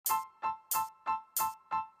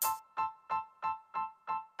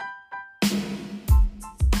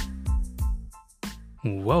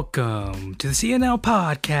Welcome to the CNL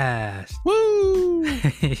podcast. Woo!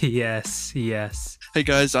 Yes. Hey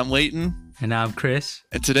guys, I'm Leighton, And I'm Chris.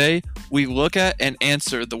 and today we look at and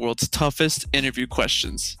answer the world's toughest interview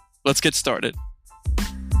questions. Let's get started.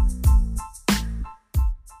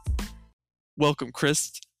 Welcome,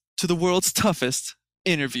 Chris, to the world's toughest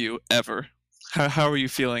interview ever. How are you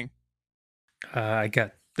feeling? I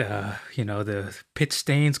got the pit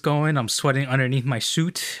stains going. I'm sweating underneath my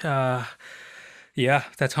suit. Yeah,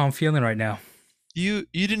 that's how I'm feeling right now. You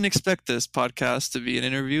didn't expect this podcast to be an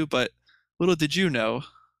interview, but little did you know,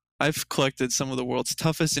 I've collected some of the world's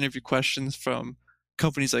toughest interview questions from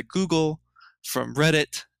companies like Google, from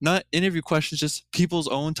Reddit. Not interview questions, just people's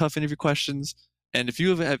own tough interview questions. And if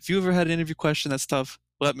you ever had an interview question that's tough,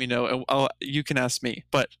 let me know, and you can ask me.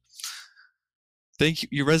 But thank you.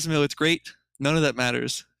 Your resume looks great. None of that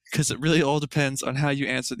matters because it really all depends on how you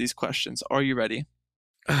answer these questions. Are you ready?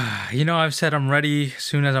 I've said I'm ready as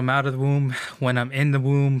soon as I'm out of the womb, when I'm in the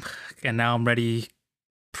womb, and now I'm ready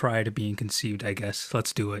prior to being conceived, I guess.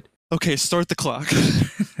 Let's do it. Okay, start the clock.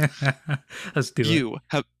 Let's do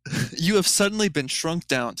it. You have suddenly been shrunk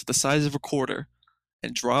down to the size of a quarter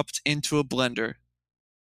and dropped into a blender.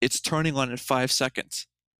 It's turning on in 5 seconds.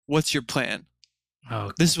 What's your plan?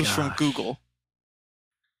 Oh, This was from gosh. Google.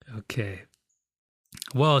 Okay.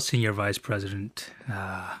 Well, Senior Vice President.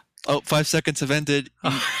 5 seconds have ended.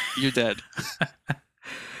 You're dead.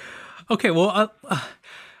 Okay, well,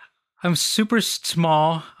 I'm super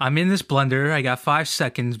small. I'm in this blender. I got 5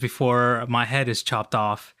 seconds before my head is chopped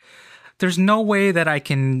off. There's no way that I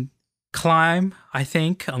can climb, I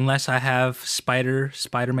think, unless I have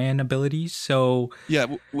Spider-Man abilities. So, Yeah,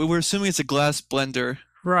 we're assuming it's a glass blender.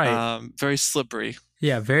 right. Very slippery.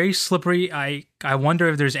 Yeah, very slippery. I wonder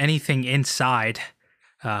if there's anything inside.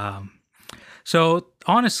 So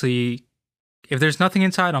honestly, if there's nothing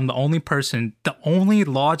inside, I'm the only person. The only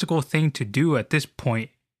logical thing to do at this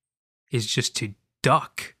point is just to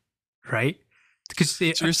duck, right? Because So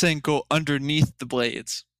you're saying go underneath the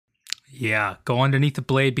blades. yeah, go underneath the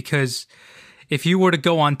blade, because if you were to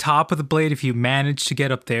go on top of the blade, if you manage to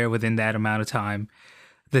get up there within that amount of time,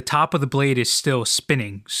 the top of the blade is still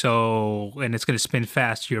spinning. So, and it's going to spin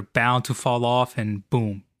fast. You're bound to fall off, and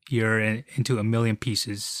boom, you're into a million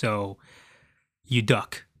pieces. So you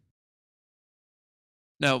duck.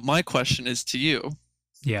 Now, my question is to you.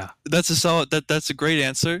 Yeah. That's a great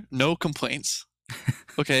answer. No complaints.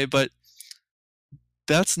 Okay, but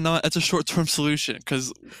that's a short-term solution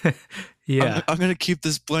because Yeah. I'm gonna keep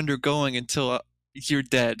this blender going until you're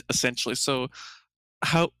dead, essentially. So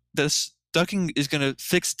how this ducking is gonna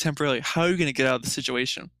fix temporarily. How are you gonna get out of the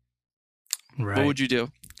situation? Right. What would you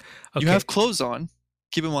do? Okay. You have clothes on.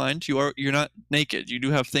 Keep in mind, you're not naked. You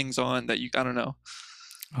do have things on that I don't know.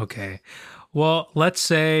 Okay. Well, let's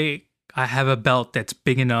say I have a belt that's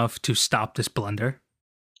big enough to stop this blender.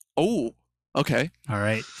 Oh, okay. All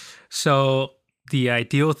right. So the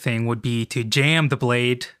ideal thing would be to jam the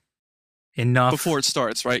blade enough Before it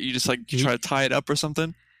starts, right? You just you try to tie it up or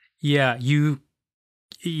something. Yeah, you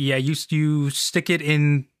stick it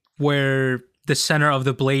in where the center of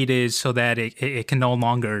the blade is, so that it can no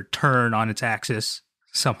longer turn on its axis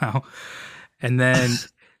somehow. And then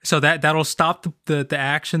so that'll stop the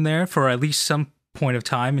action there for at least some point of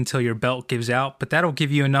time until your belt gives out, but that'll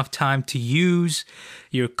give you enough time to use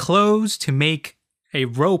your clothes to make a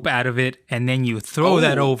rope out of it, and then you throw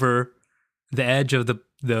that over the edge of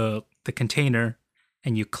the container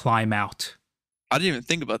and you climb out. I didn't even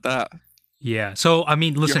think about that. Yeah. So, I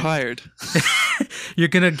mean, listen. You're hired. You're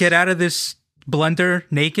going to get out of this blender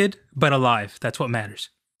naked, but alive. That's what matters.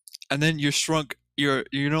 And then you're shrunk. You're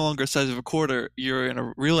no longer the size of a quarter. You're in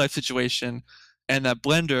a real life situation, and that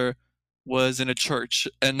blender was in a church,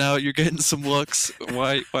 and now you're getting some looks.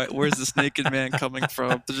 Why where's this naked man coming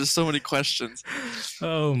from? There's just so many questions.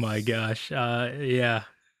 Oh my gosh. Yeah.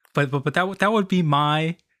 But that would be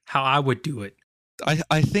how I would do it.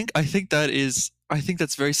 I think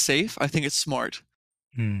that's very safe. I think it's smart.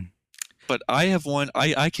 Hmm. But I have one.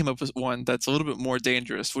 I came up with one that's a little bit more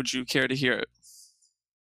dangerous. Would you care to hear it?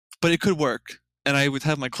 But it could work, and I would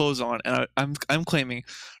have my clothes on, and I'm claiming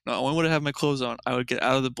not only would I have my clothes on, I would get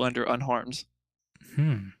out of the blender unharmed.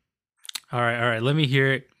 All right. Let me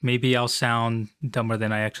hear it. Maybe I'll sound dumber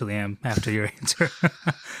than I actually am after your answer.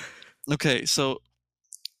 Okay, so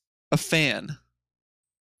a fan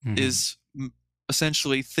is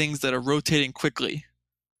essentially things that are rotating quickly.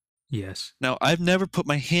 Yes. Now, I've never put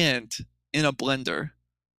my hand in a blender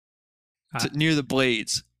near the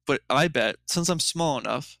blades, but I bet, since I'm small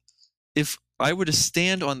enough, if I were to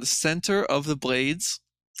stand on the center of the blades,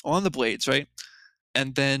 right,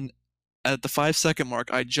 and then at the 5 second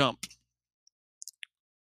mark, I jump,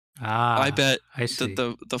 I Ah, bet I that see.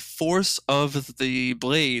 the force of the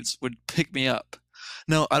blades would pick me up.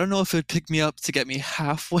 Now, I don't know if it would pick me up to get me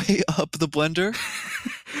halfway up the blender,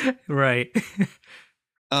 Right.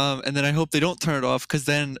 and then I hope they don't turn it off because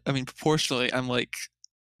then, I mean, proportionally, I'm like,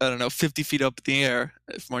 I don't know, 50 feet up in the air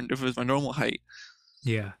if it was my normal height.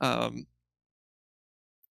 Yeah. Um,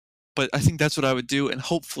 but I think that's what I would do, and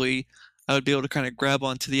hopefully I would be able to kind of grab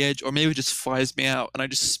onto the edge, or maybe it just flies me out and I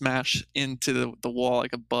just smash into the wall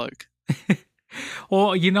like a bug.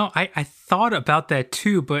 Well, I thought about that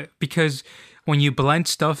too, but because when you blend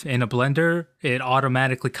stuff in a blender, it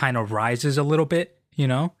automatically kind of rises a little bit.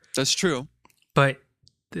 That's true. But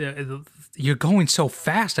you're going so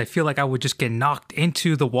fast, I feel like I would just get knocked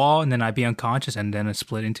into the wall and then I'd be unconscious and then it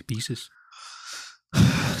split into pieces.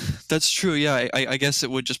 That's true. Yeah, I guess it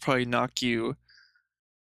would just probably knock you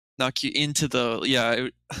into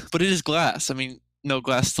the but it is glass. I mean, no,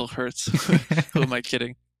 glass still hurts. Who am I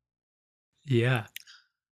kidding? Yeah.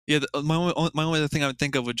 Yeah, my only other thing I would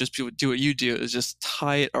think of would just be do what you do is just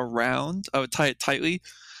tie it around. I would tie it tightly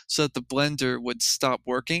so that the blender would stop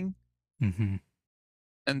working, Hmm.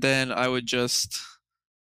 and then I would just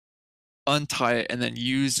untie it and then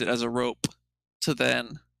use it as a rope to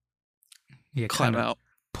then Yeah, kind climb of out.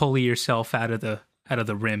 pulley yourself out of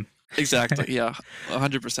the rim. Exactly. Yeah,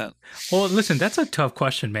 100%. Well, listen, that's a tough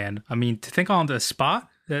question, man. I mean, to think on the spot,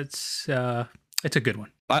 it's a good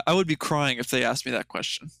one. I would be crying if they asked me that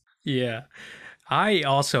question. Yeah. I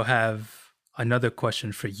also have another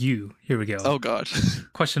question for you. Here we go. Oh God.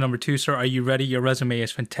 Question number 2, sir. Are you ready? Your resume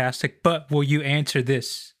is fantastic, but will you answer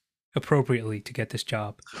this appropriately to get this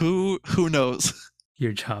job? Who knows?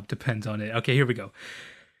 Your job depends on it. Okay, here we go.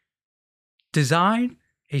 Design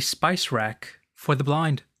a spice rack for the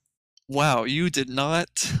blind. Wow, you did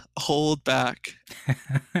not hold back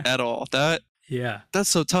at all. Yeah. That's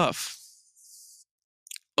so tough.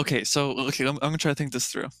 Okay, I'm gonna try to think this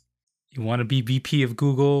through. You want to be VP of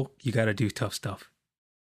Google, you got to do tough stuff.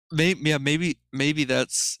 Maybe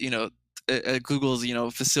that's at Google's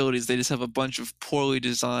facilities they just have a bunch of poorly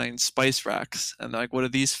designed spice racks and they're like, what are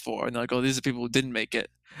these for? And they're like, oh, these are people who didn't make it.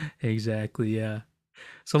 Exactly, yeah.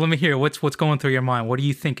 So let me hear what's going through your mind. What are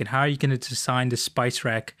you thinking? How are you going to design the spice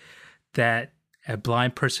rack that a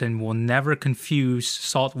blind person will never confuse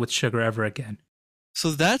salt with sugar ever again?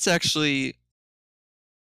 So that's actually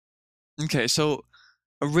okay. So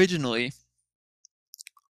originally,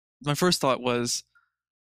 my first thought was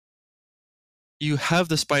you have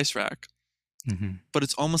the spice rack, Hmm. but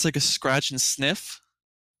it's almost like a scratch and sniff.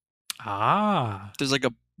 Ah, There's like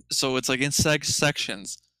so it's like in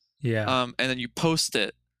sections, yeah. and then you post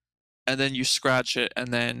it, and then you scratch it, and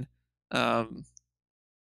then um,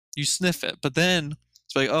 you sniff it. But then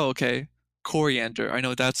it's like, oh, okay, coriander. I know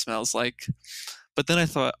what that smells like. But then I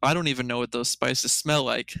thought, I don't even know what those spices smell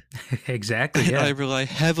like, Exactly, and I yeah. rely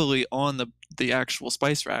heavily on the actual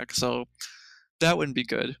spice rack, so that wouldn't be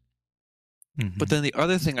good. But Hmm. then the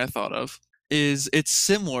other thing I thought of is it's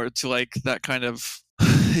similar to like that kind of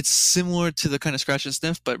it's similar to the kind of scratch and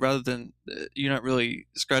sniff, but rather than you're not really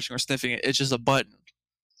scratching or sniffing it, it's just a button,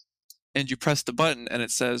 and you press the button and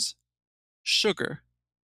it says sugar,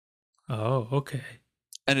 Oh, okay.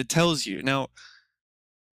 and it tells you. Now,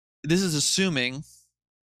 this is assuming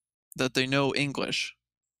that they know English.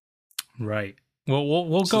 Right. Well,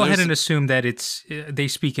 we'll So go ahead there's and assume that they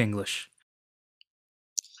speak English.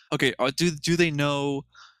 okay. Do they know?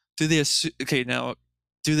 Do they okay now?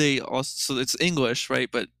 Do they also? So it's English, right?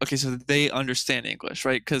 But okay, so they understand English,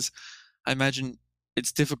 right? Because I imagine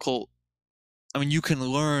it's difficult. I mean, you can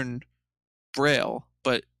learn Braille,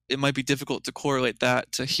 but it might be difficult to correlate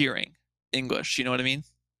that to hearing English. You know what I mean?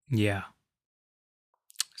 Yeah.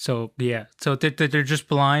 So yeah. So they're just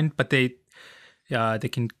blind, but they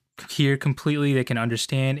can hear completely. They can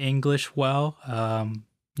understand English well.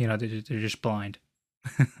 They're just blind.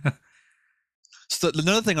 So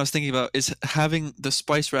another thing I was thinking about is having the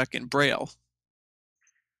spice rack in Braille.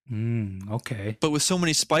 Okay. But with so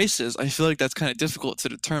many spices, I feel like that's kind of difficult to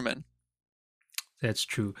determine. That's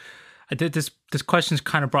true. I did this question's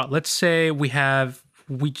kind of broad. Let's say we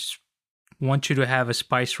just want you to have a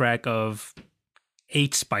spice rack of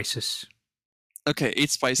 8 spices. Okay, 8 8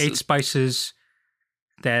 spices. spices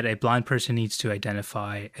that a blind person needs to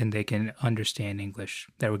identify and they can understand English.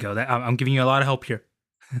 There we go. I'm giving you a lot of help here.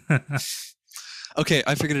 Okay,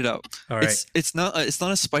 I figured it out. All right. It's not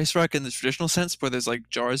a spice rack in the traditional sense where there's like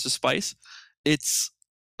jars of spice. It's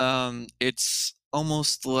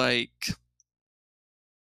almost like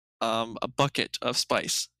a bucket of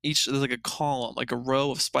spice. There's like a column, like a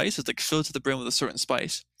row of spice. It's like filled to the brim with a certain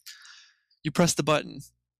spice. You press the button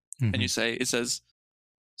and Hmm. it says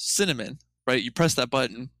cinnamon, right? You press that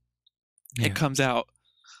button it Yeah. comes out,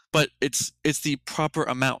 but it's the proper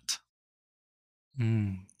amount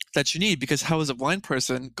Mm. that you need, because how is a blind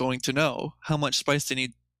person going to know how much spice they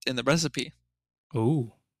need in the recipe?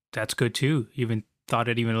 Ooh, that's good too. Even thought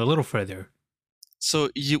it even a little further. So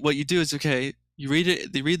what you do is, okay, you read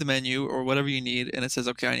it, they read the menu or whatever you need, and it says,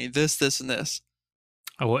 okay, I need this, this, and this,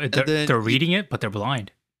 Oh, well, and then they're reading it, but they're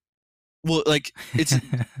blind. well, like it's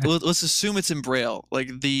let's assume it's in Braille,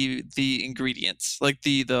 like the ingredients, like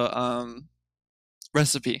the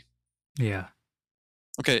recipe. Yeah.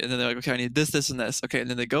 Okay, and then they're like, okay, I need this, this, and this. Okay, and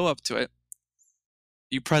then they go up to it.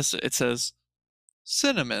 You press it. It says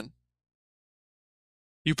cinnamon.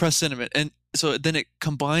 You press cinnamon, and so then it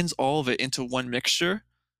combines all of it into one mixture.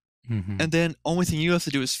 Mm-hmm. And then only thing you have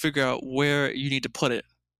to do is figure out where you need to put it.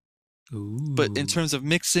 But in Ooh, terms of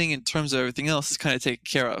mixing, in terms of everything else, it's kind of taken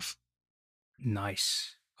care of.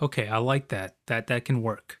 nice. Okay, I like that. That can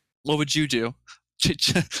work. What would you do?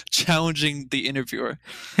 Challenging the interviewer.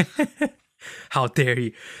 How dare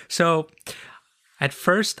you? So at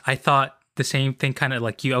first I thought the same thing, kind of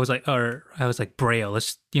like you. I was like Braille.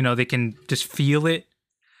 Let's, they can just feel it.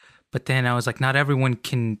 But then I was like, not everyone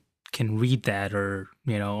can read that, or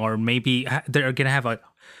or maybe they're gonna have a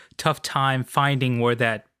tough time finding where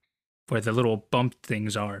the little bump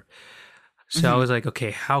things are. So I Mhm. was like,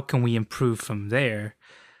 okay, how can we improve from there?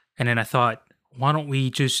 And then I thought, why don't we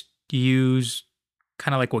just use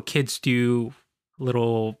kind of like what kids do,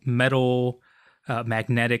 little metal,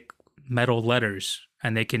 magnetic metal letters,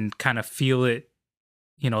 and they can kind of feel it,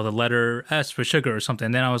 the letter S for sugar or something.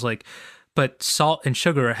 And then I was like, but salt and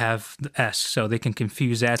sugar have the S, so they can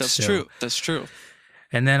confuse that That's still. true. That's true.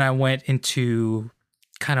 And then I went into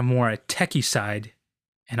kind of more a techie side,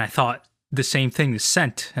 and I thought the same thing, the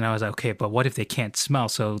scent. And I was like, okay, but what if they can't smell?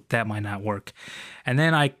 So that might not work. And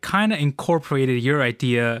then I kind of incorporated your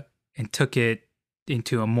idea and took it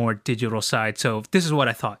into a more digital side. So this is what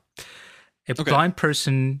I thought. A Okay. blind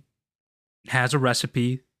person has a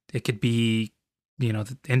recipe. It could be,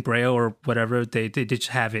 in Braille or whatever. They just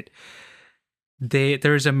have it.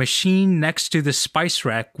 There's a machine next to the spice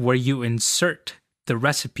rack where you insert the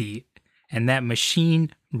recipe, and that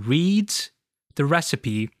machine reads the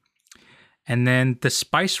recipe, and then the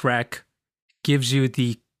spice rack gives you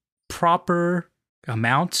the proper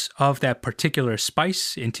amounts of that particular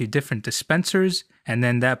spice into different dispensers, and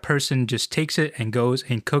then that person just takes it and goes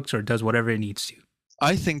and cooks or does whatever it needs to.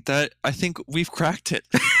 I think we've cracked it.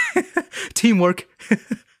 Teamwork.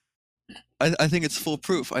 I think it's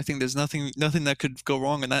foolproof. I think there's nothing that could go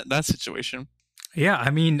wrong in that situation. Yeah, I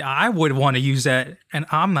mean, I would want to use that, and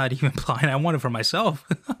I'm not even blind. I want it for myself.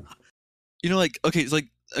 Like, okay, it's like,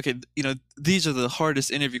 okay, these are the hardest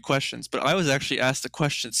interview questions, but I was actually asked a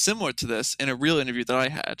question similar to this in a real interview that I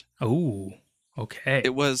had. Oh, okay.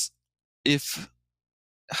 It was,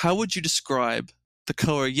 how would you describe the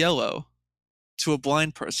color yellow to a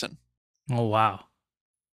blind person? Oh, wow.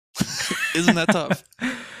 Isn't that tough?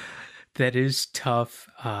 That is tough,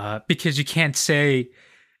 because you can't say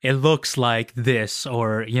it looks like this,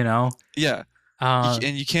 or Yeah. uh,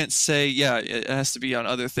 And you can't say, yeah, it has to be on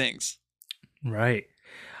other things. right.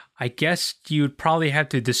 I guess you'd probably have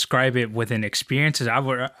to describe it with an experience.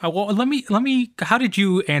 Well, let me. How did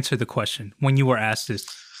you answer the question when you were asked this?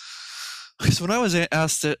 So when I was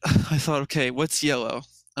asked it, I thought, okay, what's yellow?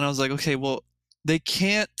 And I was like, okay, well, they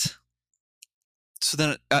can't. So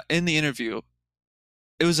then in the interview,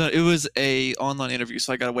 it was a online interview,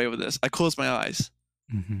 so I got away with this. I closed my eyes,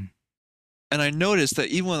 Mm-hmm. and I noticed that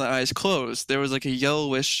even when the eyes closed, there was like a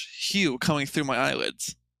yellowish hue coming through my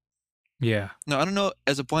eyelids. Yeah. Now, I don't know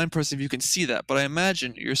as a blind person if you can see that, but I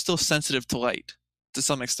imagine you're still sensitive to light to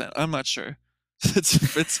some extent. I'm not sure.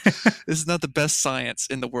 This is not the best science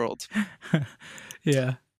in the world.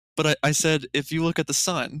 Yeah. But I said, if you look at the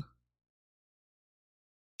sun,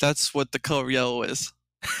 that's what the color yellow is.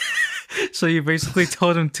 So you basically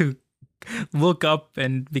told him to look up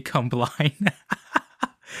and become blind.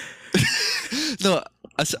 No,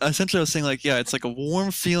 essentially I was saying, like, yeah, it's like a warm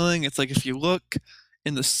feeling. It's like if you look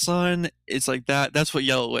in the sun, it's like that. That's what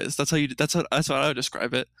yellow is. That's how I would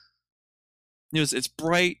describe it. It's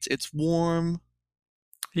bright, it's warm.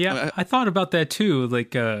 Yeah, I thought about that too.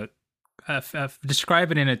 Like,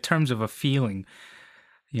 describe it in terms of a feeling.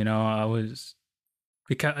 I was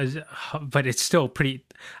because, but it's still pretty.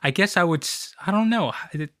 I guess I would. I don't know.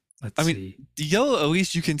 Let's see. The yellow, at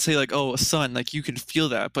least you can say, like, oh, a sun, like you can feel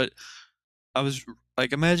that. But I was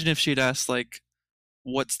like, imagine if she'd asked, like,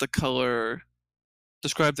 what's the color?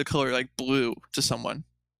 Describe the color, like, blue to someone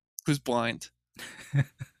who's blind.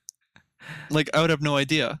 Like, I would have no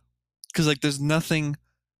idea, because like there's nothing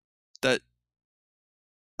that.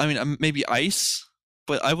 I mean, maybe ice.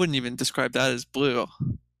 but I wouldn't even describe that as blue.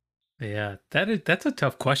 Yeah, that's a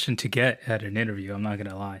tough question to get at an interview. I'm not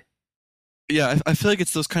gonna lie. Yeah, I feel like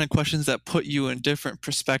it's those kind of questions that put you in different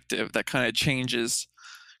perspective that kind of changes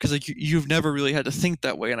because like you've never really had to think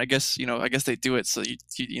that way, and I guess I guess they do it so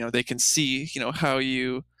they can see how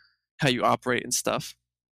you operate and stuff.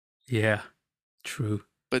 Yeah, true.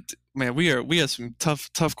 But man, we have some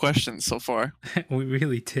tough questions so far. We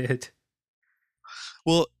really did.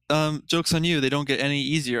 Well, jokes on you, they don't get any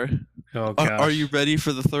easier. Oh Are you gosh. ready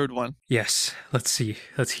for the third one? Yes. Let's see.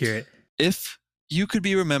 Let's hear it. If you could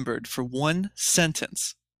be remembered for one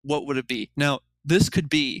sentence, what would it be? Now, this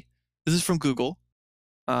is from Google.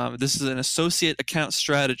 This is an associate account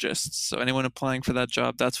strategist. So anyone applying for that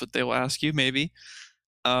job, that's what they will ask you, maybe.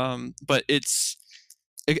 But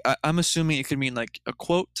I'm assuming it could mean like a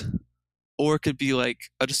quote, or it could be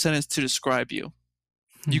like a sentence to describe you.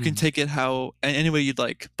 You can take it any way you'd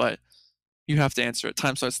like, but you have to answer it.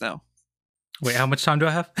 Time starts now. Wait, how much time do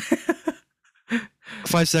I have?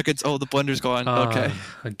 5 seconds. Oh, the blender's gone. Okay.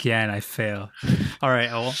 Again, I fail. All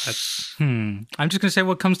right. Well, I'm just gonna say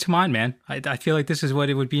what comes to mind, man. I feel like this is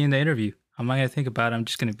what it would be in the interview. I'm not gonna think about it. I'm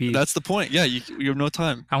just gonna be. That's the point. Yeah, you have no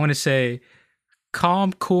time. I want to say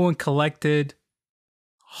calm, cool, and collected,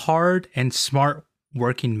 hard and smart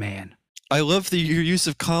working man. I love your use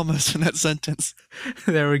of commas in that sentence.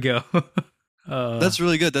 There we go. That's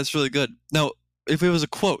really good. That's really good. Now, if it was a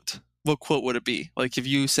quote, what quote would it be? Like if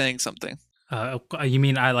you saying something. You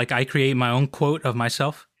mean I create my own quote of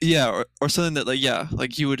myself? Yeah, or something that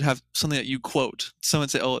like you would have something that you quote. Someone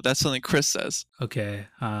say, "Oh, that's something Chris says." Okay.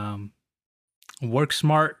 Work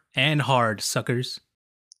smart and hard, suckers.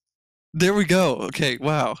 There we go. Okay,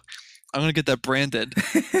 wow. I'm gonna get that branded.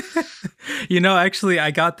 Actually,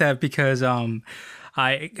 I got that because I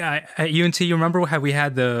at UNT. You remember how we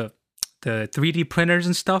had the 3D printers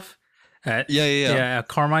and stuff? Yeah. At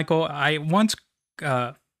Carmichael. I once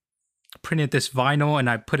printed this vinyl and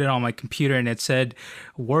I put it on my computer and it said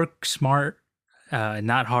 "Work smart,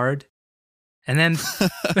 not hard." And then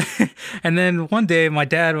and then one day my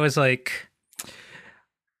dad was like,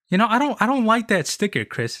 I don't like that sticker,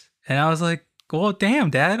 Chris. And I was like, well,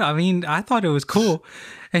 damn, Dad. I mean, I thought it was cool.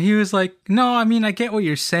 And he was like, no, I mean, I get what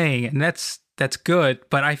you're saying, and that's good,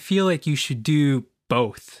 but I feel like you should do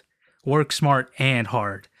both. Work smart and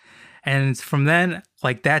hard. And from then,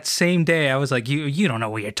 like that same day, I was like, you don't know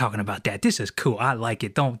what you're talking about, Dad. This is cool. I like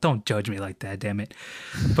it. Don't judge me like that, damn it.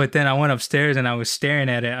 But then I went upstairs and I was staring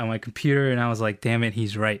at it on my computer and I was like, damn it,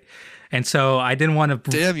 he's right. And so I didn't want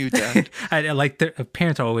to. Damn you, Dad.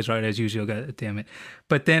 Parents are always right as usual. God damn it.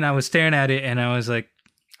 But then I was staring at it and I was like,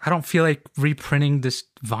 I don't feel like reprinting this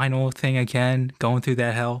vinyl thing again, going through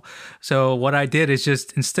that hell. So what I did is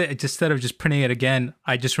instead of just printing it again,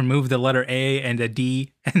 I just removed the letter A and a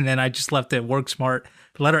D, and then I just left it work smart,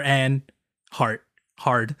 letter N, hard.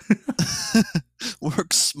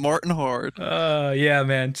 Work smart and hard. Yeah,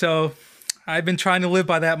 man. So I've been trying to live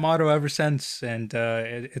by that motto ever since, and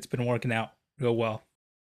it's been working out real well.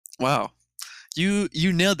 Wow. You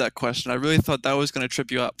nailed that question. I really thought that was going to trip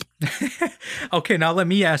you up. Okay, now let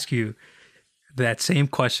me ask you that same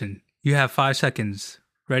question. You have 5 seconds.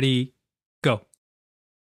 Ready? Go.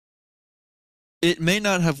 It may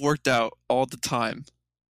not have worked out all the time,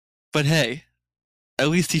 but hey, at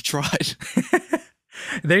least he tried.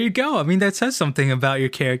 There you go. I mean, that says something about your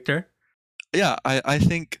character. Yeah, I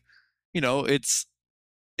think,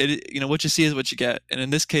 what you see is what you get. And in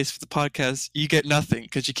this case, for the podcast, you get nothing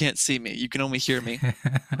because you can't see me. You can only hear me.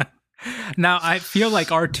 Now, I feel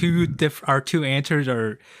like our two answers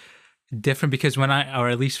are different because or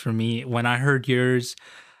at least for me, when I heard yours,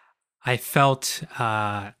 I felt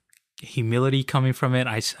humility coming from it.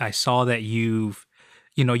 I saw that you've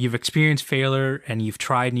experienced failure and you've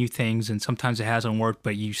tried new things, and sometimes it hasn't worked,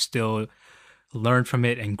 but you still learned from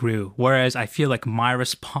it and grew. Whereas I feel like my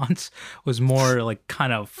response was more like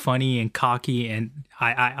kind of funny and cocky, and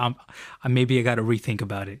I maybe I got to rethink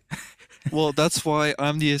about it. Well, that's why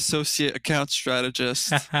I'm the associate account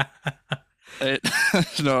strategist.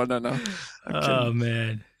 No. Oh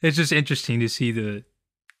man, it's just interesting to see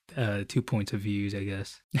the 2 points of views, I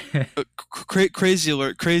guess. Crazy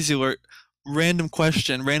alert.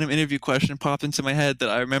 Random interview question popped into my head that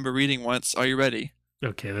I remember reading once. Are you ready?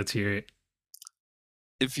 Okay, let's hear it.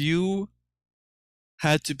 If you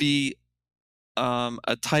had to be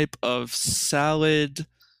a type of salad,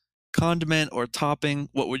 condiment, or topping,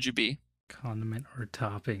 what would you be? Condiment or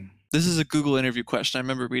topping? This is a Google interview question. I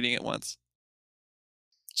remember reading it once.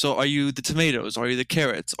 So are you the tomatoes? Are you the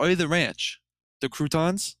carrots? Are you the ranch? The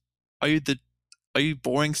croutons? Are you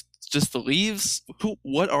boring just the leaves?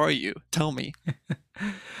 What are you? Tell me.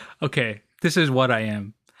 Okay. This is what I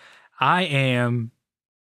am. I am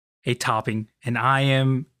a topping, and I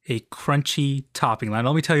am a crunchy topping line.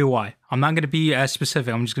 Let me tell you why. I'm not going to be as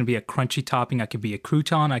specific. I'm just going to be a crunchy topping. I could be a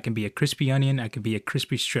crouton. I can be a crispy onion. I can be a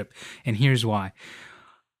crispy strip. And here's why.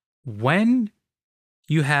 When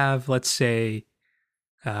you have, let's say,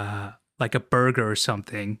 like a burger or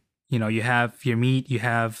something, you know, you have your meat, you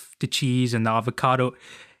have the cheese and the avocado.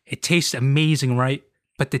 It tastes amazing, right?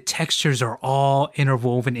 But the textures are all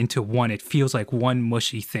interwoven into one. It feels like one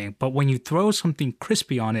mushy thing. But when you throw something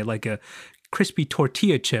crispy on it, like a crispy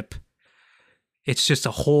tortilla chip, it's just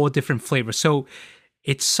a whole different flavor. So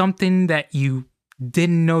it's something that you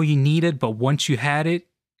didn't know you needed, but once you had it,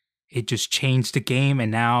 it just changed the game,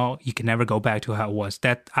 and now you can never go back to how it was.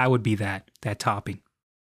 That I would be that topping.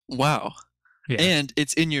 Wow. Yeah. And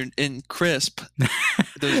it's in crisp.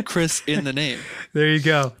 There's crisp in the name. There you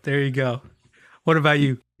go. There you go. What about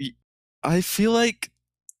you? I feel like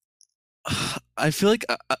at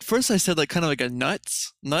first I said like kind of like a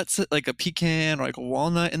nuts, like a pecan or like a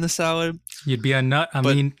walnut in the salad. You'd be a nut. I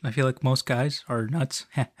mean, I feel like most guys are nuts.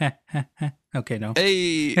 Okay, no.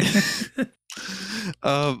 Hey.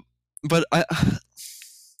 But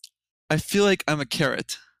I feel like I'm a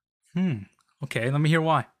carrot. Okay, let me hear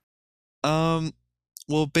why.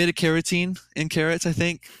 Well, beta carotene in carrots, I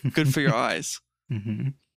think, good for your eyes. Mm-hmm.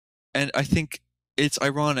 And I think it's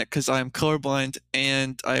ironic because I'm colorblind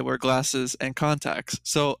and I wear glasses and contacts.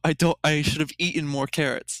 So I should have eaten more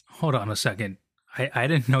carrots. Hold on a second. I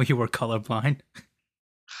didn't know you were colorblind.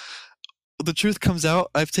 The truth comes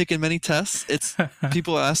out. I've taken many tests. It's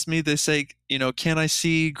people ask me, they say, you know, can I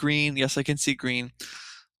see green? Yes, I can see green.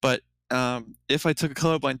 But if I took a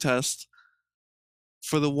colorblind test,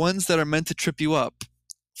 for the ones that are meant to trip you up,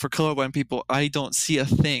 for colorblind people, I don't see a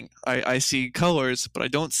thing. I see colors, but I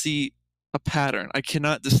don't see a pattern. I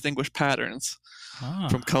cannot distinguish patterns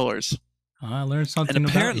from colors. I learned something. And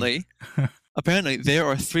apparently, apparently there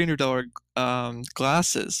are $300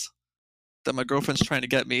 glasses that my girlfriend's trying to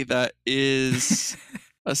get me that is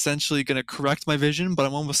essentially going to correct my vision, but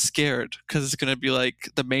I'm almost scared because it's going to be like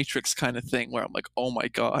the Matrix kind of thing where I'm like, oh my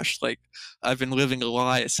gosh, like I've been living a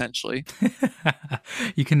lie essentially.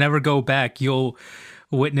 You can never go back. You'll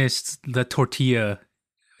witness the tortilla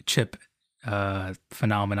chip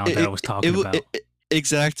phenomenon that I was talking about.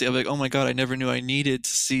 Exactly. I'm like, oh my God, I never knew I needed to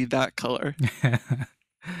see that color.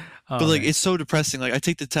 But like, it's so depressing. Like I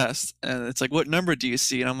take the test and it's like, what number do you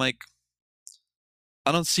see? And I'm like,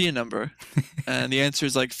 I don't see a number. And the answer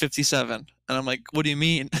is like 57. And I'm like, what do you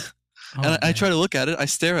mean? And I try to look at it. I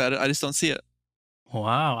stare at it. I just don't see it.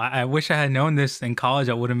 Wow. I wish I had known this in college.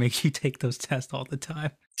 I would have made you take those tests all the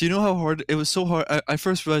time. Do you know how hard it was? So hard. I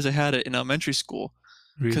first realized I had it in elementary school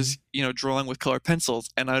because, you know, drawing with colored pencils,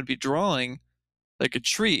 and I would be drawing like a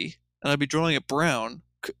tree and I'd be drawing it brown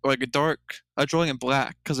or like a dark, I'm drawing it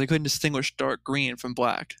black because I couldn't distinguish dark green from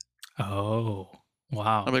black. Oh,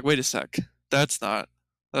 wow. I'm like, wait a sec. That's not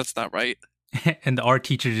right. And the art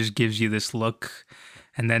teacher just gives you this look.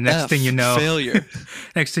 And then next thing you know, failure.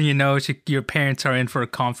 Next thing you know, your parents are in for a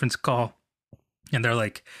conference call. And they're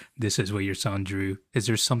like, this is what your son drew. Is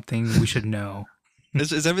there something we should know?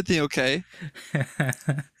 Is everything okay?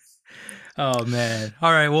 Oh, man.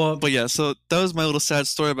 All right, well. But yeah, so that was my little sad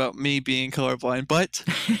story about me being colorblind. But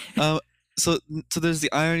so there's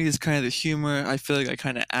the irony, there's kind of the humor. I feel like I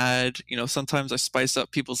kind of add, you know, sometimes I spice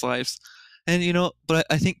up people's lives. And, you know, but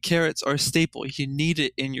I think carrots are a staple. You need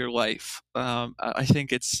it in your life. I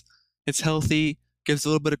think it's healthy, gives a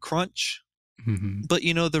little bit of crunch. Mm-hmm. But,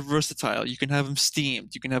 you know, they're versatile. You can have them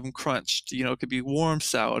steamed. You can have them crunched. You know, it could be warm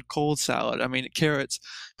salad, cold salad. I mean, carrots,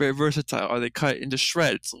 very versatile. Are they cut into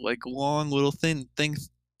shreds, like long little thin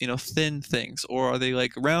things, you know, thin things? Or are they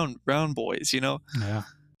like round boys, you know? Yeah.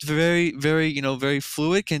 Very, very, you know, very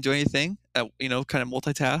fluid, can do anything, you know, kind of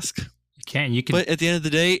multitask. You can. But at the end of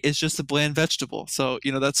the day, it's just a bland vegetable. So,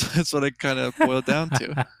 you know, that's what I kind of boiled down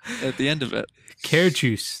to at the end of it. Carrot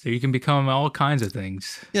juice. You can become all kinds of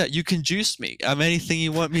things. Yeah, you can juice me. I'm anything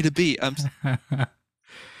you want me to be.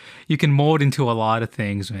 You can mold into a lot of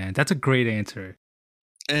things, man. That's a great answer.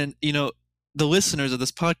 And, you know, the listeners of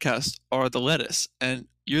this podcast are the lettuce, and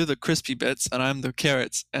you're the crispy bits, and I'm the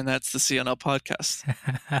carrots, and that's the CNL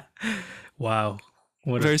podcast. Wow.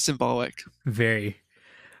 Very symbolic. Very.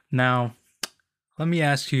 Now, let me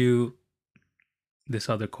ask you this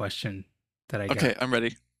other question that I got. Okay, I'm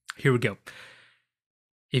ready. Here we go.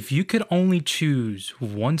 If you could only choose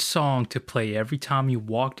one song to play every time you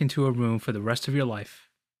walked into a room for the rest of your life,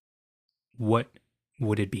 what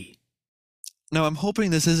would it be? Now, I'm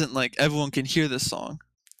hoping this isn't like everyone can hear this song.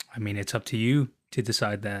 I mean, it's up to you to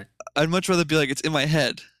decide that. I'd much rather be like it's in my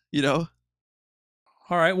head, you know?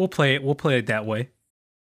 All right, we'll play it. We'll play it that way.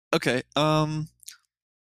 Okay.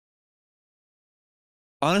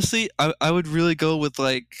 Honestly, I would really go with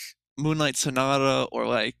like Moonlight Sonata or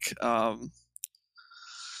like I'm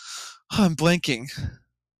blanking.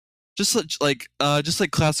 Just like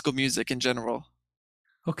classical music in general.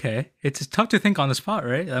 Okay, it's tough to think on the spot,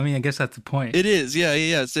 right? I mean, I guess that's the point. It is, yeah.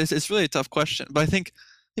 It's really a tough question, but I think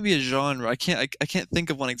maybe a genre. I can't think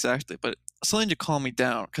of one exactly, but something to calm me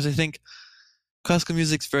down because I think classical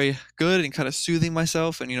music's very good and kind of soothing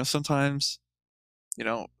myself. And sometimes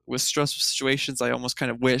with stressful situations, I almost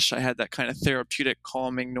kind of wish I had that kind of therapeutic,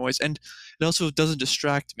 calming noise, and it also doesn't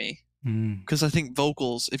distract me Mm. because I think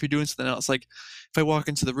vocals, if you're doing something else, like if I walk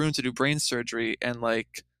into the room to do brain surgery and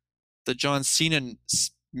like the John Cena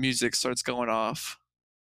music starts going off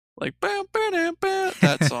like bam, bam, bam,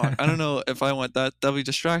 that song. I don't know if I want that. That'll be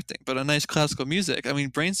distracting. But a nice classical music. I mean,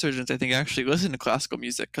 brain surgeons, I think, actually listen to classical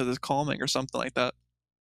music because it's calming or something like that.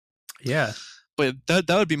 Yeah, But that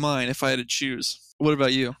would be mine if I had to choose. What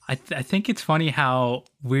about you? I think it's funny how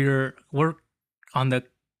we're on the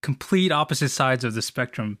complete opposite sides of the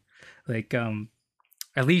spectrum. Like,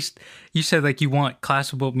 at least you said like you want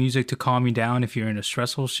classical music to calm you down if you're in a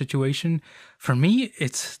stressful situation. For me,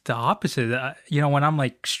 it's the opposite. When I'm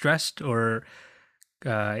like stressed or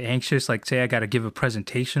anxious, like say I got to give a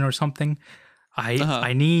presentation or something, Uh huh.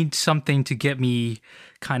 I need something to get me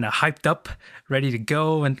kind of hyped up, ready to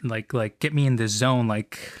go, and like get me in the zone,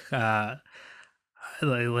 like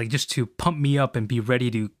just to pump me up and be ready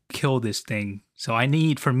to kill this thing. So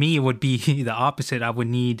for me, it would be the opposite. I would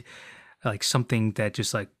need like something that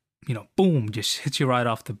just like boom, just hits you right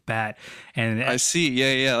off the bat, and I see.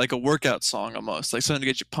 Yeah. Like a workout song almost, like something to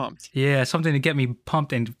get you pumped. yeah, something to get me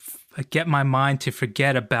pumped and get my mind to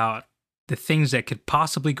forget about the things that could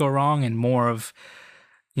possibly go wrong, and more of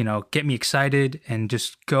get me excited and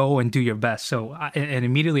just go and do your best. So and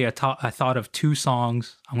immediately I thought of two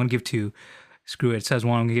songs. I'm gonna give two. Screw it. It says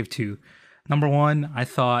one. I'm gonna give two. Number one, I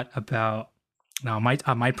thought about. Now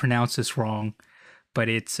I might pronounce this wrong, but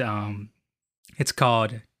it's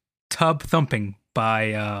called "Tub Thumping"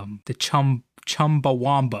 by the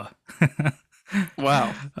Chumbawamba.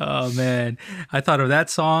 Wow. Oh man, I thought of that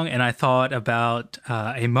song, and I thought about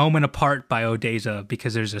 "A Moment Apart" by Odeza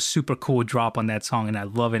because there's a super cool drop on that song, and I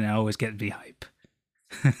love it, and I always get me hype.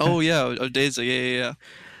 Oh yeah, Odeza. Yeah.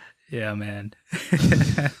 Yeah, man.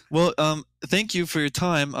 Well, thank you for your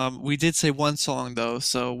time. We did say one song though,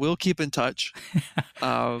 so we'll keep in touch.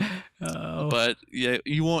 Um, Oh, but yeah,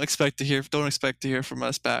 you won't expect to hear. Don't expect to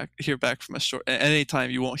hear back from us short. At any time,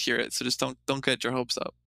 you won't hear it. So just don't get your hopes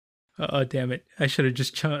up. oh, damn it! I should have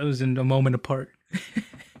just chosen "A Moment Apart."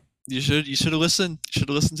 You should have listened. You should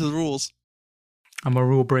have listened to the rules. I'm a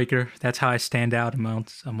rule breaker. That's how I stand out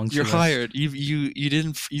amongst You're the rest. hired. You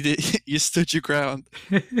didn't you did you stood your ground.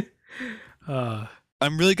 uh,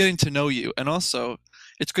 I'm really getting to know you, and also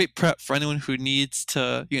it's great prep for anyone who needs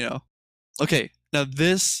to. Okay, now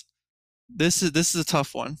this is a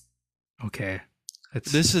tough one. okay.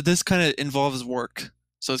 It's This kind of involves work,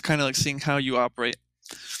 so it's kind of like seeing how you operate.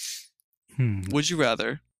 hmm. Would you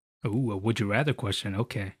rather? Ooh, a would you rather question.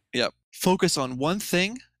 Okay. Yep. Focus on one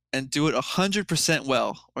thing and do it 100%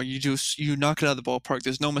 well, or you knock it out of the ballpark.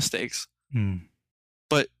 There's no mistakes. Hmm.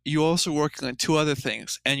 But you also working on two other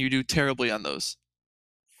things, and you do terribly on those.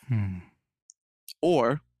 Hmm.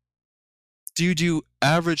 Or do you do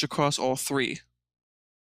average across all three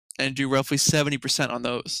and do roughly 70% on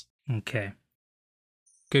those? Okay.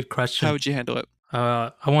 Good How question. would you handle it?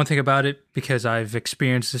 I won't think about it because I've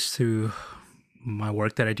experienced this through my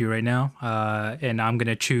work that I do right now. And I'm going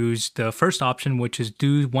to choose the first option, which is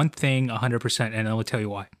do one thing 100%, and I will tell you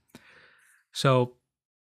why. So,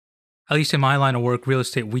 at least in my line of work, real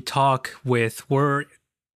estate, we're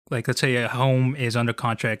like, let's say a home is under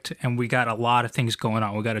contract and we got a lot of things going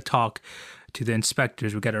on. We got to talk to the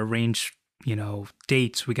inspectors. We got to arrange,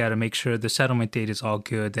 dates. We got to make sure the settlement date is all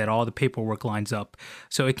good, that all the paperwork lines up.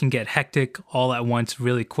 So it can get hectic all at once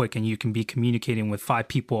really quick, and you can be communicating with 5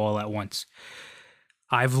 people all at once.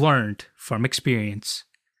 I've learned from experience,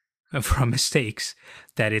 from mistakes,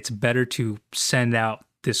 that it's better to send out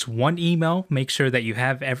this one email, make sure that you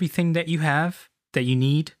have everything that you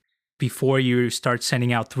need before you start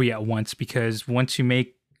sending out 3 at once, because once you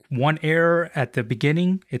make one error at the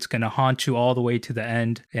beginning, it's going to haunt you all the way to the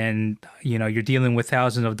end. And, you're dealing with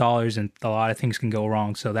thousands of dollars and a lot of things can go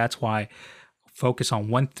wrong. So that's why focus on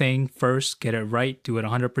one thing first, get it right, do it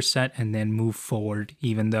 100%, and then move forward,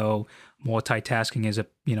 even though multitasking is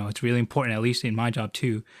it's really important, at least in my job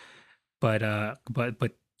too. But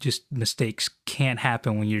just mistakes can't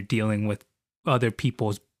happen when you're dealing with other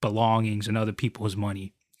people's belongings and other people's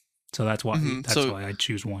money. So that's why Hmm. that's why I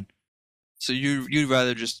choose one. So you'd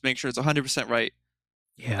rather just make sure it's 100% right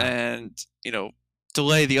Yeah. and,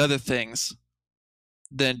 delay the other things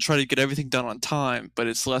than try to get everything done on time, but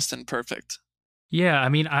it's less than perfect. Yeah, I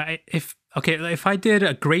mean, if I did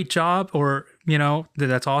a great job, or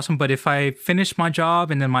that's awesome. But if I finished my job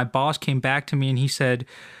and then my boss came back to me and he said,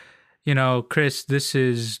 Chris, this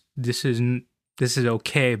is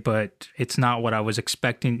okay, but it's not what I was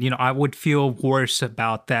expecting. I would feel worse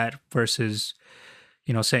about that versus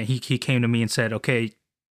saying he came to me and said, okay,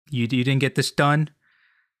 you didn't get this done.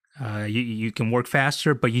 You can work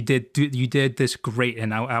faster, but you did this great,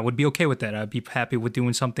 and I would be okay with that. I'd be happy with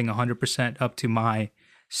doing something 100% up to my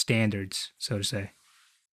standards, so to say.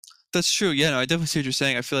 That's true. Yeah, no, I definitely see what you're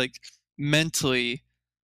saying. I feel like mentally,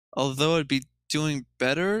 although I'd be doing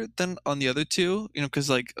better than on the other two, because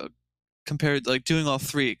like compared like doing all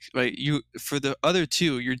three, right? You for the other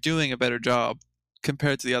two, you're doing a better job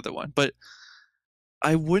compared to the other one. But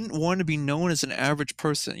I wouldn't want to be known as an average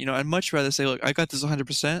person. I'd much rather say, look, I got this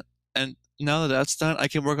 100%, and now that that's done, I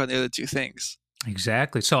can work on the other two things.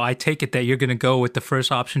 Exactly. So I take it that you're going to go with the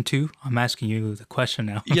first option too. I'm asking you the question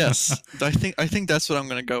now. Yes, I think that's what I'm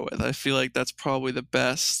gonna go with. I feel like that's probably the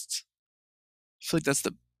best. I feel like that's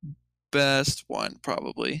the best one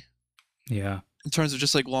probably Yeah. in terms of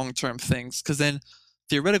just like long-term things. Because then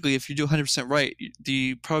theoretically, if you do 100% right,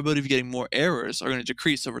 the probability of you getting more errors are going to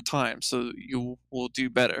decrease over time. So you will do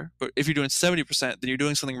better. But if you're doing 70%, then you're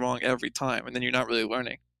doing something wrong every time, and then you're not really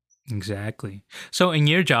learning. Exactly. So in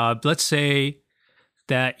your job, let's say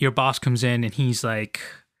that your boss comes in and he's like,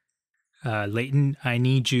 Leighton, I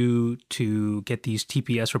need you to get these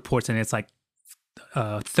TPS reports, and it's like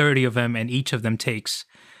 30 of them, and each of them takes,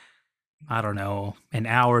 I don't know, an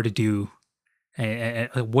hour to do. And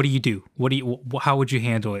what do you do? How would you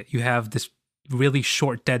handle it? You have this really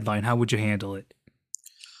short deadline. How would you handle it?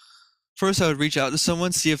 First, I would reach out to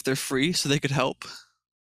someone, see if they're free, so they could help.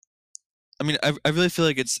 I mean, I really feel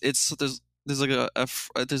like it's there's like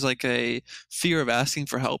there's like a fear of asking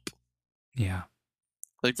for help, Yeah.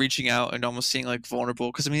 like reaching out and almost seeing like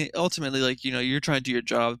vulnerable. Because I mean, ultimately, like you're trying to do your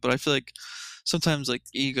job, but I feel like sometimes like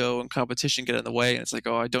ego and competition get in the way, and it's like,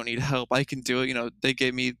 oh, I don't need help, I can do it. They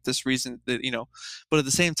gave me this reason that but at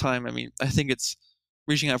the same time, I mean, I think it's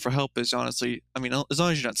reaching out for help is honestly, I mean, as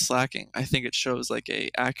long as you're not slacking, I think it shows like a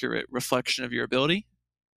accurate reflection of your ability.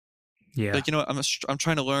 Yeah. Like, I'm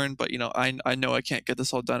trying to learn, but I know I can't get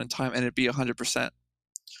this all done in time, and it'd be 100%.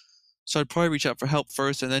 So I'd probably reach out for help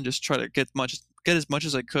first, and then just try to get as much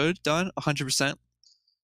as I could done 100%.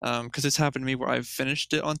 Because it's happened to me where I've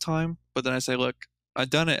finished it on time, but then I say, look, I've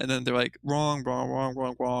done it, and then they're like, wrong, wrong, wrong,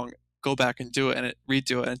 wrong, wrong. Go back and do it, and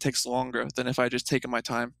redo it, and it takes longer than if I just taken my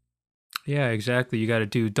time. Yeah, exactly. You got to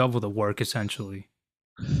do double the work essentially.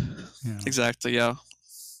 Yeah. Exactly. Yeah.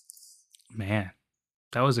 Man,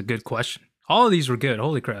 that was a good question. All of these were good.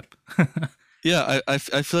 Holy crap. Yeah. I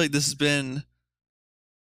feel like this has been.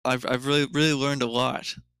 I've really really learned a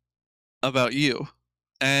lot about you,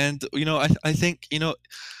 and I think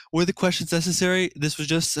were the questions necessary? This was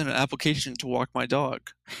just an application to walk my dog.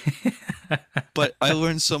 But I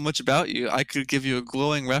learned so much about you. I could give you a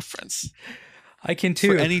glowing reference I can for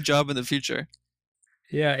too. any job in the future.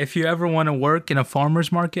 Yeah, if you ever want to work in a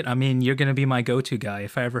farmer's market, I mean, you're going to be my go-to guy.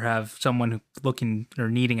 If I ever have someone looking or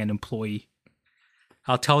needing an employee,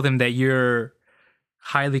 I'll tell them that you're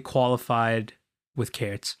highly qualified with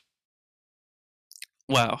carrots.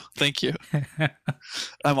 Wow, thank you.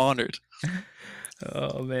 I'm honored.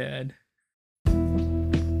 Oh, man.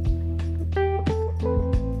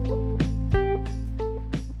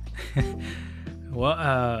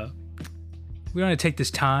 Well, we want to take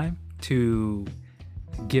this time to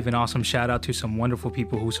give an awesome shout out to some wonderful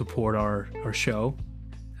people who support our show.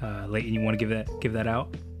 Leighton, you want to give that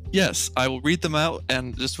out? Yes, I will read them out,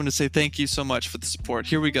 and just want to say thank you so much for the support.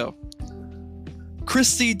 Here we go.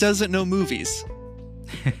 Christy doesn't know movies.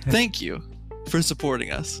 Thank you for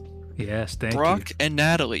supporting us. Yes, thank you. Brock and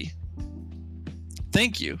Natalie.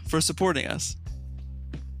 Thank you for supporting us.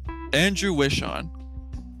 Andrew Wishon.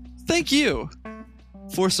 Thank you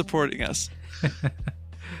for supporting us.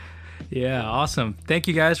 Yeah, awesome. Thank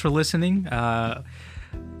you guys for listening,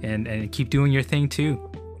 and keep doing your thing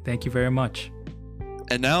too. Thank you very much.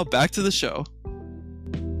 And now back to the show.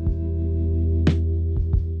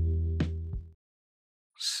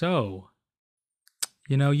 So,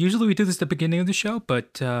 usually we do this at the beginning of the show,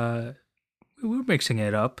 but we're mixing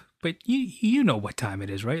it up. But you know what time it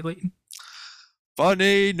is, right, Leighton?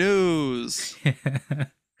 Funny news.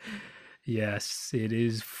 Yes, it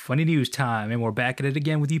is funny news time, and we're back at it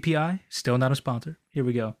again with UPI. Still not a sponsor. Here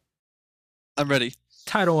we go. I'm ready.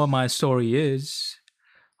 Title of my story is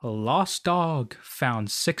A lost dog found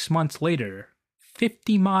 6 months later,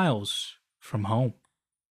 50 miles from home.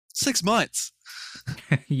 6 months.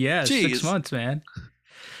 Yeah, Jeez. 6 months, man. I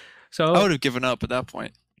So, would have given up at that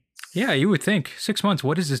point. yeah, you would think 6 months.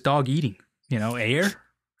 What is this dog eating? Air?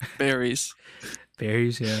 Berries.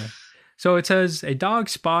 Berries, yeah. So it says a dog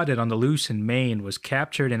spotted on the loose in Maine was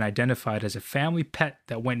captured and identified as a family pet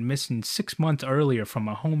that went missing 6 months earlier from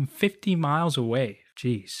a home 50 miles away.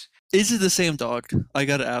 Jeez. Is it the same dog? I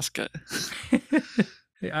gotta ask it.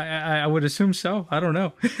 I would assume so. I don't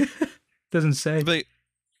know. Doesn't say. But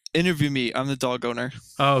interview me. I'm the dog owner.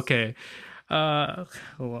 Oh, okay. Well,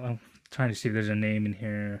 I'm trying to see if there's a name in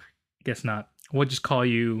here. Guess not. We'll just call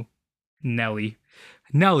you Nelly.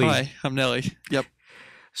 Nelly. Hi, I'm Nelly. Yep.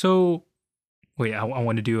 So, wait, I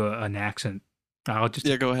want to do an accent. I'll just.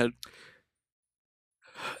 Yeah, go ahead.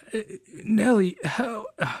 Nelly, how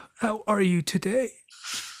are you today?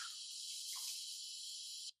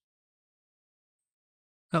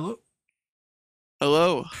 Hello?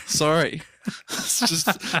 Hello. Sorry. It's just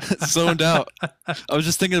zoned out. I was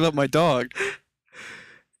just thinking about my dog.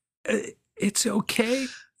 It's okay.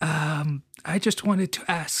 I just wanted to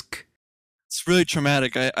ask. It's really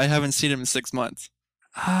traumatic. I haven't seen him in 6 months.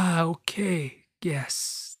 Ah, okay.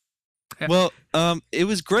 Yes. Well, it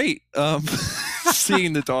was great.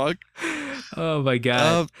 Seeing the dog. Oh my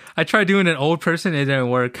god! I tried doing an old person, it didn't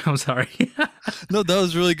work. I'm sorry. No, that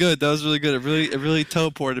was really good. It really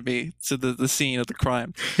teleported me to the scene of the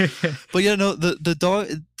crime. But yeah, no, the dog.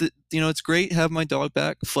 It's great to have my dog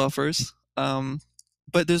back, Fluffers.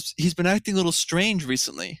 But he's been acting a little strange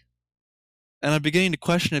recently, and I'm beginning to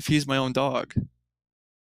question if he's my own dog.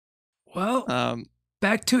 Well,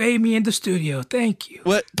 back to Amy in the studio. Thank you.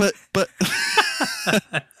 What? But.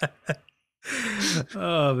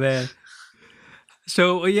 Oh man.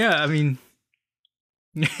 So yeah, I mean,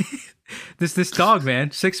 this dog,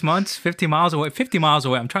 man, 6 months, 50 miles away. 50 miles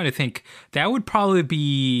away. I'm trying to think. That would probably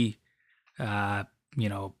be,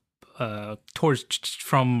 towards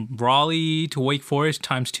from Raleigh to Wake Forest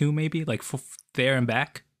 ×2, maybe like there and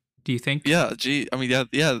back. Do you think? Yeah. Gee. I mean,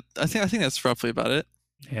 yeah. I think that's roughly about it.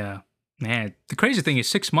 Yeah, man. The crazy thing is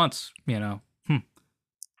 6 months.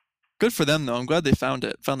 Good for them though. I'm glad they found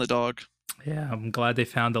the dog. Yeah, I'm glad they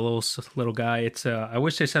found the little guy. It's I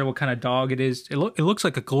wish they said what kind of dog it is. It looks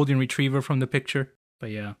like a golden retriever from the picture, but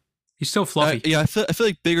yeah, he's still fluffy. Yeah, I feel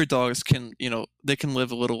like bigger dogs can they can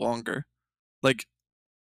live a little longer, like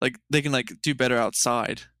they can do better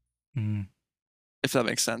outside, if that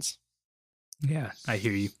makes sense. Yeah, I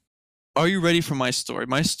hear you. Are you ready for my story?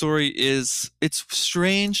 My story it's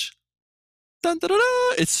strange. Dun, dun, dun,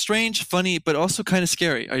 dun. It's strange, funny, but also kind of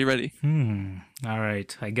scary. Are you ready? All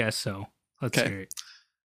right, I guess so. Let's hear it.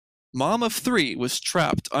 Mom of 3 was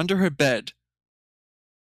trapped under her bed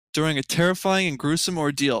during a terrifying and gruesome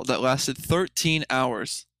ordeal that lasted 13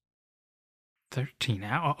 hours. 13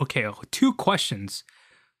 hours? Okay, 2 questions.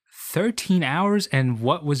 13 hours, and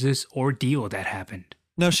what was this ordeal that happened?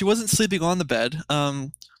 No, she wasn't sleeping on the bed.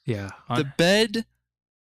 The bed,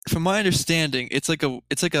 from my understanding, it's like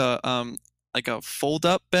a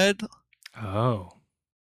fold-up bed. Oh.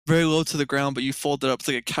 Very low to the ground, but you fold it up. It's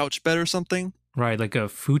like a couch bed or something. Right, like a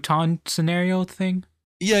futon scenario thing?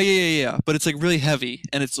 Yeah. But it's like really heavy,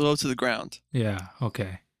 and it's low to the ground. Yeah,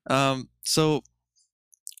 okay. So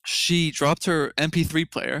she dropped her MP3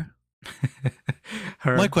 player.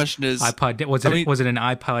 My question is, iPod. Was it an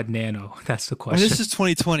iPod Nano? That's the question. This is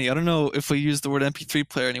 2020. I don't know if we use the word MP3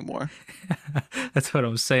 player anymore. That's what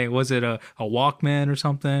I'm saying. Was it a Walkman or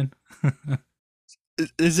something?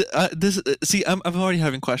 Is it this? See, I'm already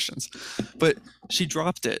having questions, but she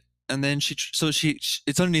dropped it, and then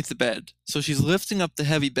it's underneath the bed, so she's lifting up the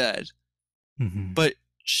heavy bed, but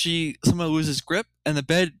she somehow loses grip, and the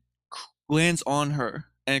bed lands on her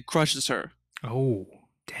and crushes her. Oh,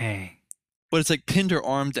 dang! But it's like pinned her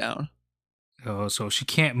arm down. Oh, so she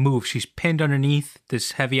can't move. She's pinned underneath.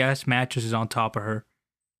 This heavy ass mattress is on top of her.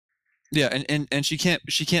 Yeah, and she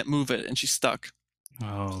can't move it, and she's stuck.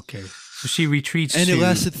 Oh, okay. So she retreats, and it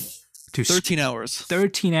lasted 13 hours.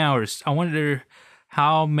 13 hours. I wonder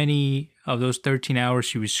how many of those 13 hours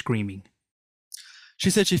she was screaming. She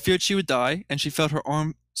said she feared she would die, and she felt her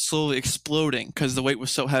arm slowly exploding because the weight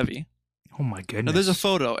was so heavy. Oh my goodness! Now, there's a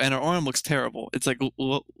photo, and her arm looks terrible. It's like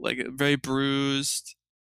very bruised.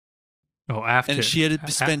 Oh, after. And she had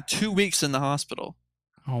to spend 2 weeks in the hospital.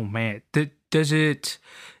 Oh man! Does it,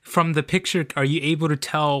 from the picture, are you able to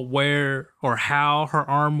tell where or how her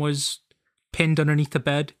arm was pinned underneath the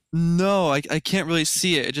bed? No, I can't really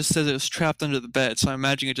see it. It just says it was trapped under the bed, so I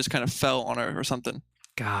imagine it just kind of fell on her or something.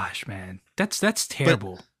 Gosh, man, that's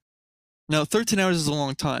terrible. Now, 13 hours is a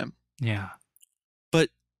long time. Yeah. But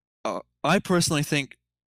I personally think,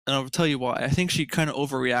 and I'll tell you why. I think she kind of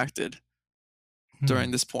overreacted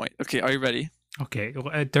during this point. Okay, are you ready? Okay,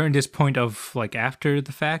 during this point of like after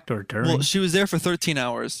the fact or Well, during? she was there for 13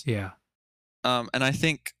 hours. Yeah. And I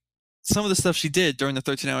think some of the stuff she did during the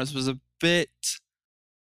 13 hours was a bit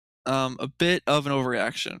of an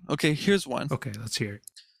overreaction. Okay, here's one. Okay, let's hear it.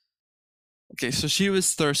 Okay, so she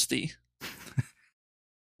was thirsty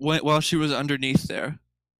while she was underneath there.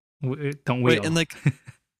 Don't we Right, all? and like,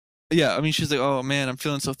 yeah, I mean, she's like, oh man, I'm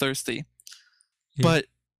feeling so thirsty. Yeah. But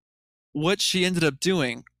what she ended up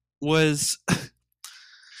doing was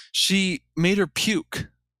she made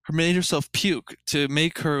herself puke to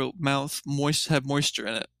make her mouth have moisture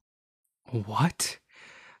in it. What?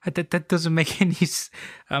 That doesn't make any.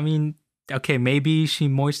 I mean, okay, maybe she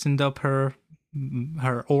moistened up her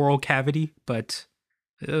oral cavity, but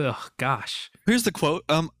ugh, gosh. Here's the quote.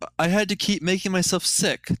 I had to keep making myself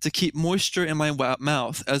sick to keep moisture in my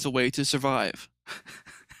mouth as a way to survive.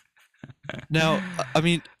 Now, I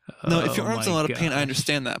mean, no, if your Oh arm's in a my lot of pain, I gosh.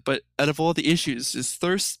 understand that. But out of all the issues, is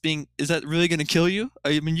that really going to kill you?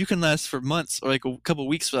 I mean, you can last for months or like a couple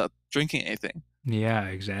weeks without drinking anything. Yeah,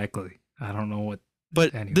 exactly. I don't know what.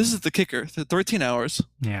 But this Anyway. is the kicker. The 13 hours,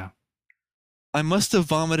 Yeah. I must have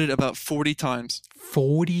vomited about 40 times.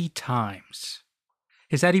 40 times.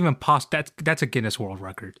 Is that even possible? That's a Guinness World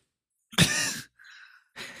Record.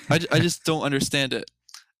 I just don't understand it.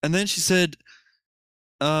 And then she said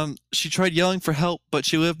she tried yelling for help, but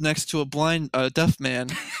she lived next to a deaf man,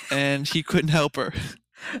 and he couldn't help her.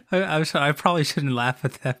 I'm sorry. I probably shouldn't laugh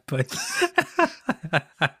at that, but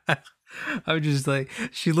I'm just like,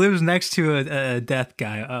 she lives next to a deaf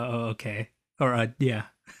guy. Oh, okay. Or yeah.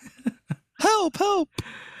 Help, help!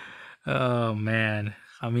 Oh man.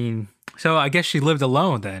 I mean, so I guess she lived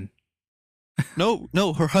alone then. No,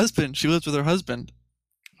 no, her husband. She lived with her husband.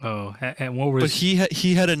 Oh, and what But was? he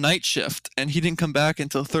had a night shift, and he didn't come back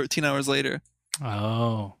until 13 hours later.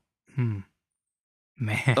 Oh, man.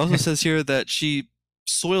 It also says here that she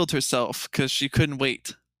soiled herself because she couldn't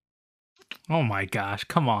wait. Oh my gosh!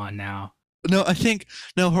 Come on now. No, I think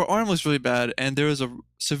no, her arm was really bad, and there was a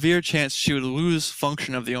severe chance she would lose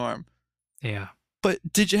function of the arm. Yeah. But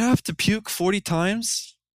did you have to puke 40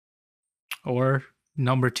 times? Or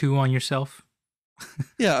number two on yourself.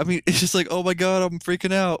 Yeah, I mean, it's just like, oh my God, I'm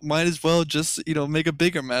freaking out. Might as well just, make a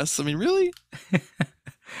bigger mess. I mean, really?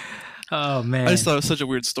 Oh I just man. thought it was such a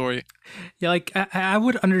weird story. Yeah, like I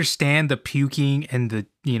would understand the puking and the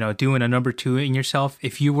doing a number two in yourself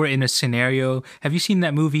if you were in a scenario. Have you seen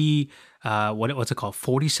that movie? What's it called?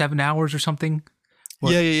 47 Hours or something?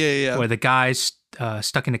 Where, Yeah, yeah, yeah, yeah. where the guy's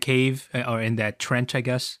stuck in a cave or in that trench, I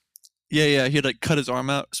guess. Yeah, yeah. He had like cut his arm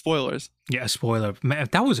out. Spoilers. Yeah, spoiler. Man,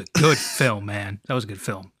 that was a good film, man. That was a good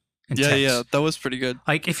film. Yeah, yeah. Intense. That was pretty good.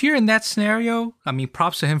 Like if you're in that scenario, I mean,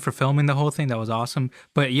 props to him for filming the whole thing. That was awesome.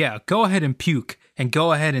 But yeah, go ahead and puke and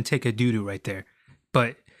go ahead and take a doo doo right there.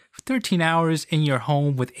 But 13 hours in your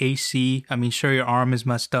home with AC. I mean, sure your arm is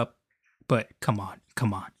messed up, but come on,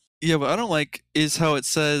 come on. Yeah, what I don't like is how it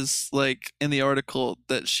says, like, in the article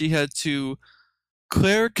that she had to.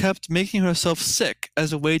 Claire kept making herself sick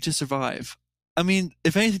as a way to survive. I mean,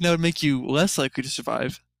 if anything, that would make you less likely to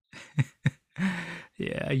survive.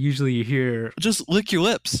 Yeah, usually you hear. Just lick your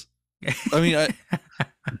lips. I mean,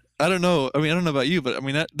 I don't know. I mean, I don't know about you, but I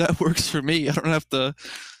mean that works for me. I don't have to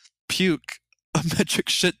puke a metric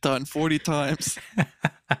shit ton 40 times.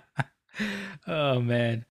 Oh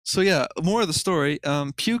man. So yeah, more of the story.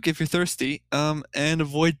 Puke if you're thirsty. And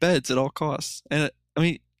avoid beds at all costs. And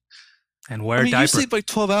And I wear a mean, you diaper. sleep like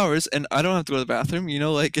 12 hours, and I don't have to go to the bathroom.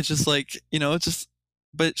 Like it's just like it's just.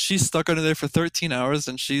 But she's stuck under there for 13 hours,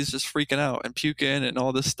 and she's just freaking out and puking and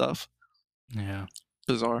all this stuff. Yeah.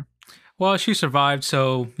 Bizarre. Well, she survived,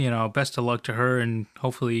 so best of luck to her, and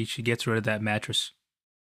hopefully she gets rid of that mattress.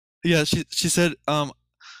 Yeah, she said. I'm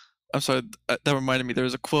sorry. That reminded me. There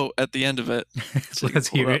was a quote at the end of it. So Let's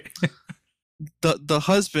hear it. The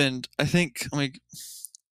husband, I think. Let's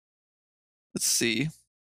see.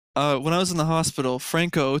 When I was in the hospital,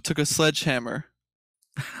 Franco took a sledgehammer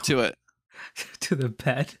to it. To the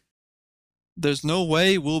bed. There's no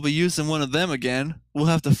way we'll be using one of them again. We'll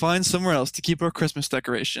have to find somewhere else to keep our Christmas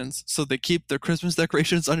decorations. So they keep their Christmas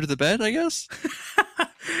decorations under the bed, I guess.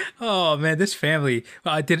 Oh man, this family.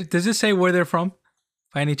 Does it say where they're from,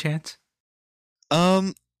 by any chance?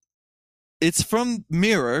 It's from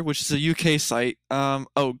Mirror, which is a UK site.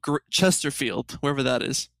 Chesterfield, wherever that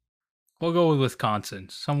is. We'll go with Wisconsin.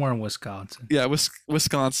 Somewhere in Wisconsin. Yeah,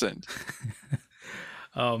 Wisconsin.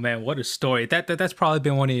 Oh man, what a story! That's probably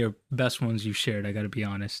been one of your best ones you've shared. I got to be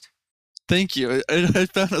honest. Thank you.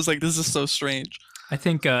 I was like, this is so strange. I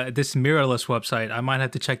think this mirrorless website, I might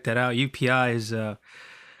have to check that out. UPI is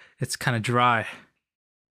it's kind of dry.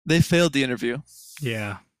 They failed the interview.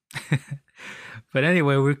 Yeah. But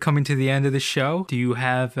anyway, we're coming to the end of the show. Do you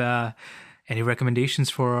have any recommendations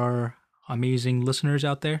for our amazing listeners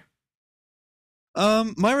out there?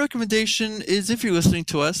 My recommendation is, if you're listening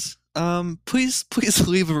to us, please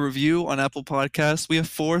leave a review on Apple Podcasts. We have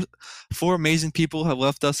four amazing people have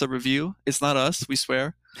left us a review. It's not us, we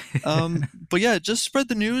swear. But yeah, just spread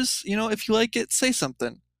the news. If you like it, say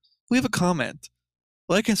something. Leave a comment.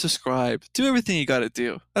 Like and subscribe. Do everything you got to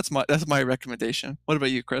do. That's my recommendation. What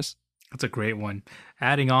about you, Chris? That's a great one.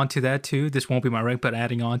 Adding on to that too, this won't be my rank, but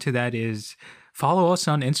adding on to that is follow us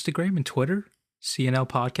on Instagram and Twitter, CNL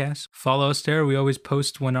Podcast. Follow us there. We always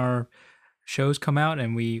post when our shows come out,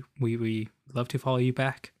 and we love to follow you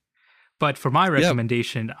back. But for my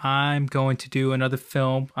recommendation, I'm going to do another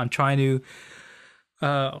film. I'm trying to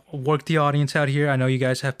work the audience out here. I know you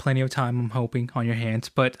guys have plenty of time, I'm hoping, on your hands,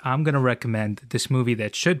 but I'm going to recommend this movie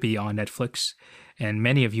that should be on Netflix, and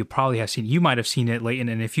many of you probably have seen. You might have seen it, Leighton,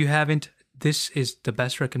 and if you haven't, this is the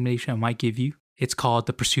best recommendation I might give you. It's called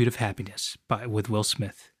The Pursuit of Happiness with Will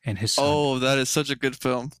Smith and his son. Oh, that is such a good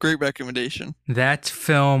film. Great recommendation. That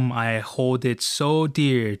film, I hold it so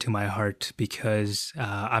dear to my heart because,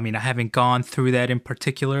 I haven't gone through that in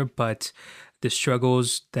particular, but the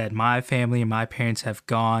struggles that my family and my parents have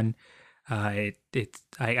gone, I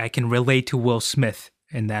can relate to Will Smith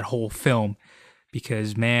in that whole film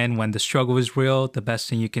because, man, when the struggle is real, the best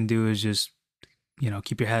thing you can do is just,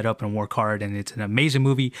 keep your head up and work hard. And it's an amazing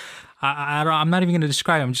movie. I'm not even going to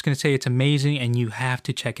describe it. I'm just going to say it's amazing, and you have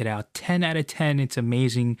to check it out. 10 out of 10. It's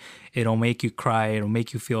amazing. It'll make you cry. It'll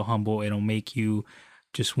make you feel humble. It'll make you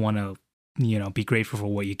just want to, be grateful for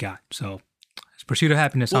what you got. So it's Pursuit of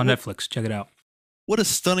Happiness on Netflix. Check it out. What a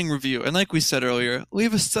stunning review. And like we said earlier,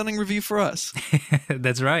 leave a stunning review for us.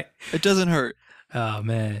 That's right. It doesn't hurt. Oh,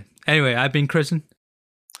 man. Anyway, I've been Kristen.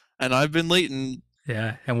 And I've been Leighton.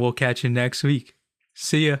 Yeah, and we'll catch you next week.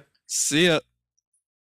 See ya. See ya.